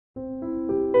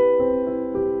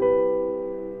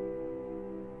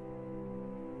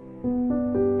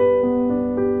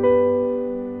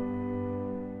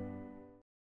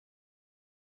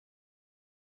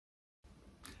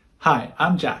Hi,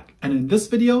 I'm Jack, and in this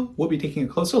video, we'll be taking a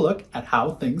closer look at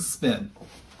how things spin.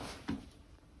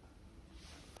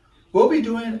 We'll be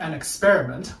doing an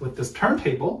experiment with this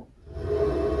turntable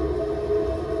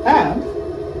and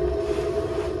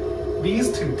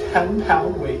these two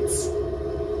 10-pound weights.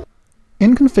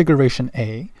 In configuration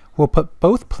A, we'll put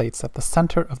both plates at the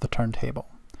center of the turntable.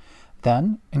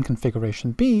 Then, in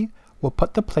configuration B, we'll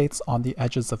put the plates on the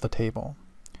edges of the table.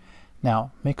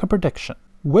 Now, make a prediction.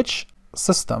 Which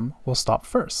system will stop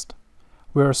first?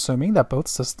 We're assuming that both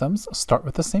systems start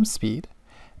with the same speed,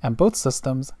 and both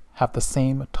systems have the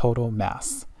same total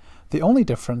mass. The only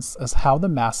difference is how the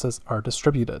masses are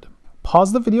distributed.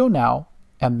 Pause the video now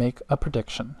and make a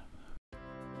prediction.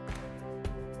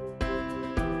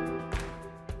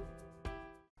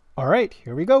 Alright,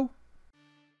 here we go.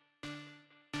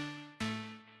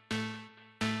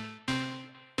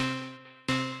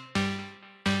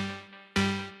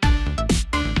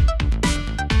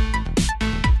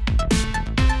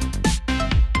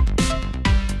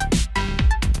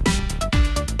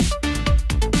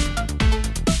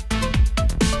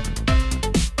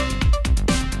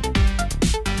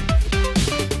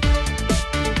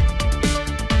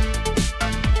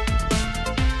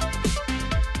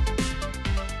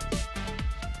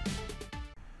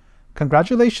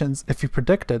 Congratulations if you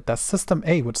predicted that System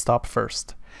A would stop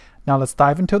first. Now let's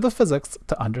dive into the physics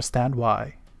to understand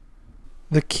why.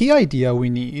 The key idea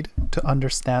we need to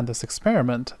understand this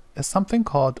experiment is something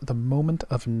called the moment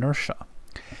of inertia.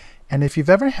 And if you've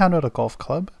ever handled a golf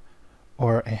club,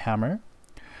 or a hammer,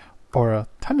 or a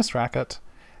tennis racket,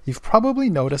 you've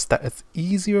probably noticed that it's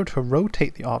easier to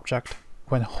rotate the object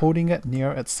when holding it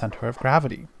near its center of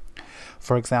gravity.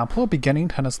 For example, beginning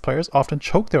tennis players often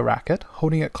choke their racket,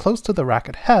 holding it close to the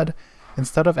racket head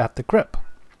instead of at the grip.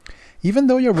 Even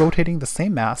though you're rotating the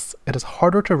same mass, it is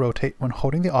harder to rotate when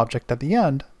holding the object at the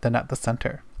end than at the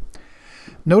center.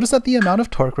 Notice that the amount of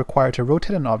torque required to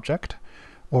rotate an object,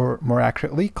 or more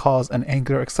accurately cause an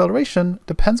angular acceleration,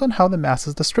 depends on how the mass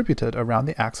is distributed around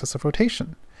the axis of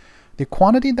rotation. The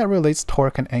quantity that relates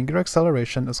torque and angular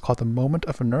acceleration is called the moment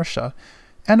of inertia,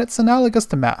 and it's analogous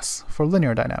to mass for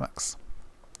linear dynamics.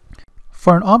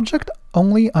 For an object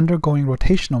only undergoing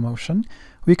rotational motion,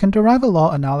 we can derive a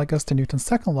law analogous to Newton's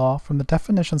second law from the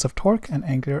definitions of torque and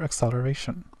angular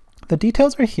acceleration. The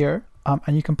details are here,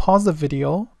 and you can pause the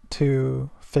video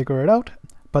to figure it out,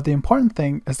 but the important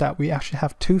thing is that we actually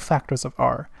have two factors of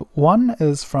r. One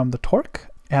is from the torque,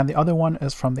 and the other one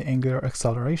is from the angular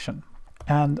acceleration.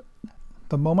 And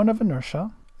the moment of inertia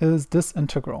is this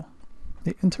integral.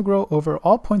 The integral over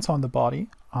all points on the body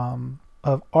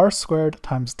of r squared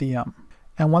times dm.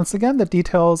 And once again, the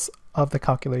details of the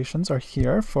calculations are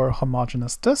here for a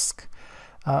homogeneous disk,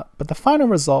 but the final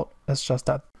result is just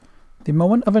that the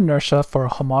moment of inertia for a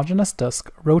homogeneous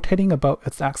disk rotating about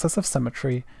its axis of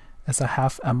symmetry is a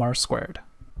half mr squared.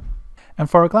 And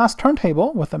for a glass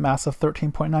turntable with a mass of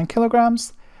 13.9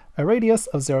 kilograms, a radius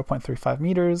of 0.35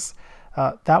 meters,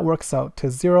 that works out to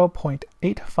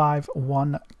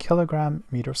 0.851 kilogram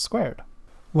meters squared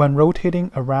when rotating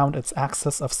around its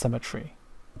axis of symmetry.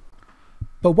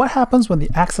 But what happens when the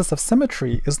axis of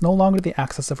symmetry is no longer the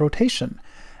axis of rotation,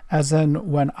 as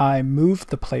in when I move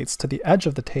the plates to the edge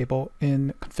of the table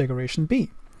in configuration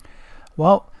B?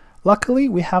 Well, luckily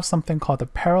we have something called the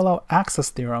parallel axis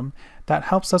theorem that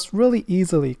helps us really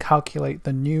easily calculate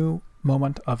the new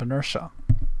moment of inertia.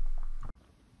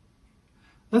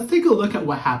 Let's take a look at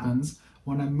what happens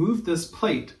when I move this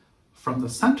plate from the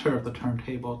center of the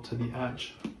turntable to the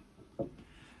edge.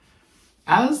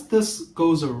 As this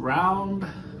goes around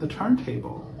the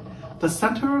turntable, the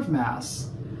center of mass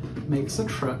makes a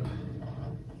trip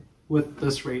with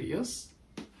this radius,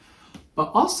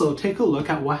 but also take a look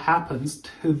at what happens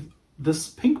to this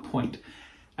pink point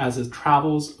as it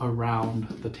travels around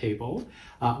the table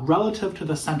relative to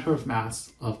the center of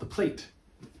mass of the plate.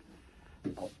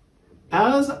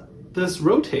 As this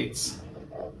rotates,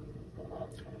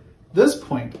 this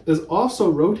point is also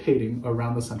rotating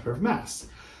around the center of mass.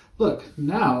 Look,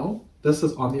 now this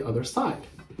is on the other side.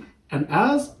 And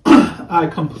as I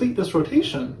complete this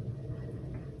rotation,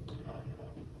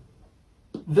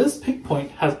 this pink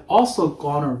point has also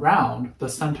gone around the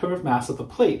center of mass of the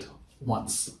plate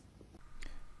once.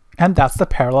 And that's the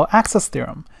parallel axis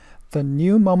theorem. The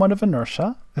new moment of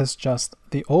inertia is just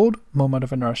the old moment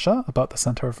of inertia about the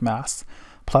center of mass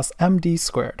plus md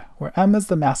squared, where m is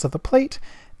the mass of the plate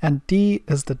and d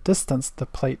is the distance the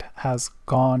plate has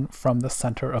gone from the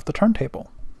center of the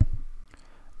turntable.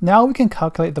 Now we can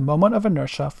calculate the moment of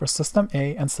inertia for System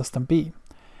A and System B.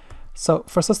 So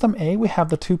for system A, we have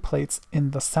the two plates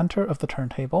in the center of the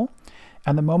turntable,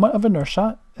 and the moment of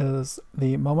inertia is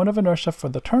the moment of inertia for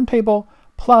the turntable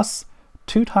plus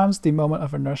 2 times the moment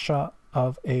of inertia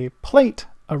of a plate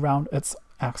around its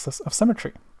axis of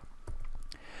symmetry.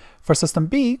 For system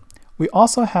B, we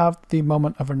also have the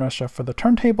moment of inertia for the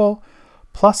turntable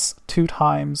plus 2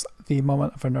 times the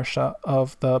moment of inertia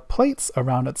of the plates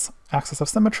around its axis of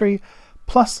symmetry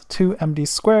plus 2md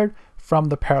squared from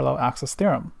the parallel axis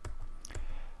theorem.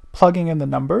 Plugging in the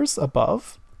numbers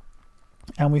above,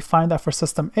 and we find that for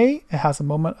system A, it has a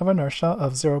moment of inertia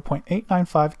of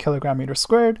 0.895 kilogram meter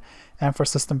squared, and for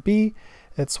system B,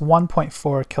 it's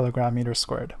 1.4 kilogram meter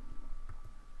squared.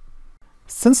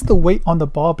 Since the weight on the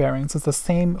ball bearings is the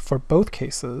same for both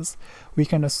cases, we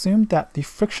can assume that the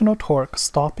frictional torque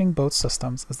stopping both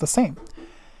systems is the same.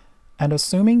 And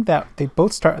assuming that they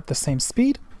both start at the same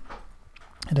speed,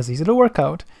 it is easy to work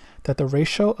out that the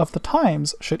ratio of the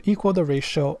times should equal the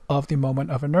ratio of the moment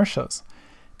of inertias.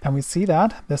 And we see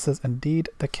that this is indeed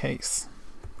the case.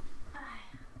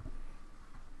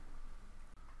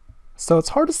 So it's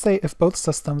hard to say if both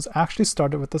systems actually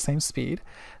started with the same speed,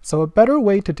 so a better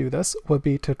way to do this would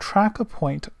be to track a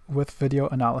point with video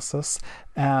analysis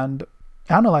and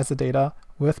analyze the data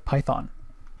with Python.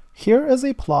 Here is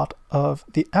a plot of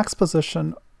the x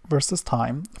position versus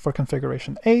time for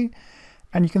configuration A,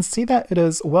 and you can see that it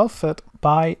is well fit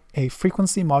by a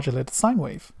frequency modulated sine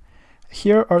wave.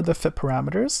 Here are the fit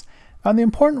parameters, and the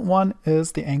important one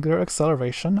is the angular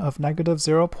acceleration of negative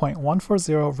 0.140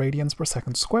 radians per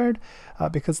second squared,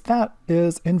 because that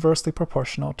is inversely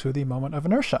proportional to the moment of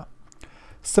inertia.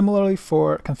 Similarly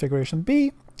for configuration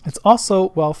B, it's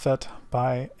also well fit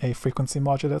by a frequency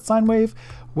modulated sine wave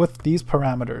with these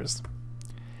parameters.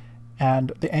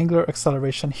 And the angular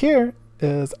acceleration here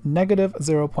is negative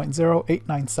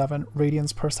 0.0897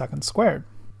 radians per second squared.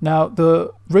 Now,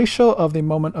 the ratio of the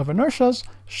moment of inertias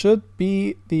should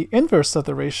be the inverse of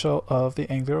the ratio of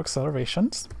the angular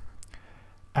accelerations.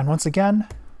 And once again,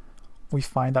 we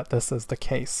find that this is the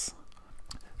case.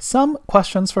 Some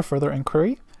questions for further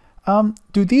inquiry.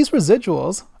 Do these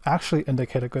residuals actually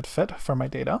indicate a good fit for my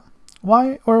data?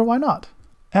 Why or why not?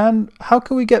 And how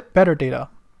can we get better data?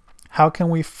 How can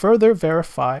we further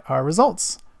verify our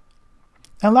results?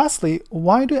 And lastly,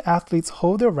 why do athletes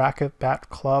hold their racket, bat,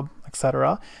 club,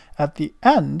 etc. at the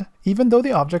end, even though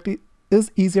the object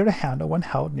is easier to handle when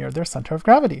held near their center of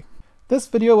gravity? This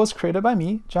video was created by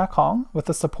me, Jack Hong, with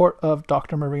the support of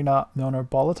Dr. Marina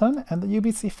Milner-Bolton and the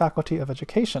UBC Faculty of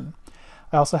Education.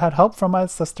 I also had help from my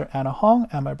sister Anna Hong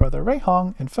and my brother Ray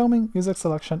Hong in filming, music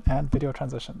selection, and video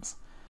transitions.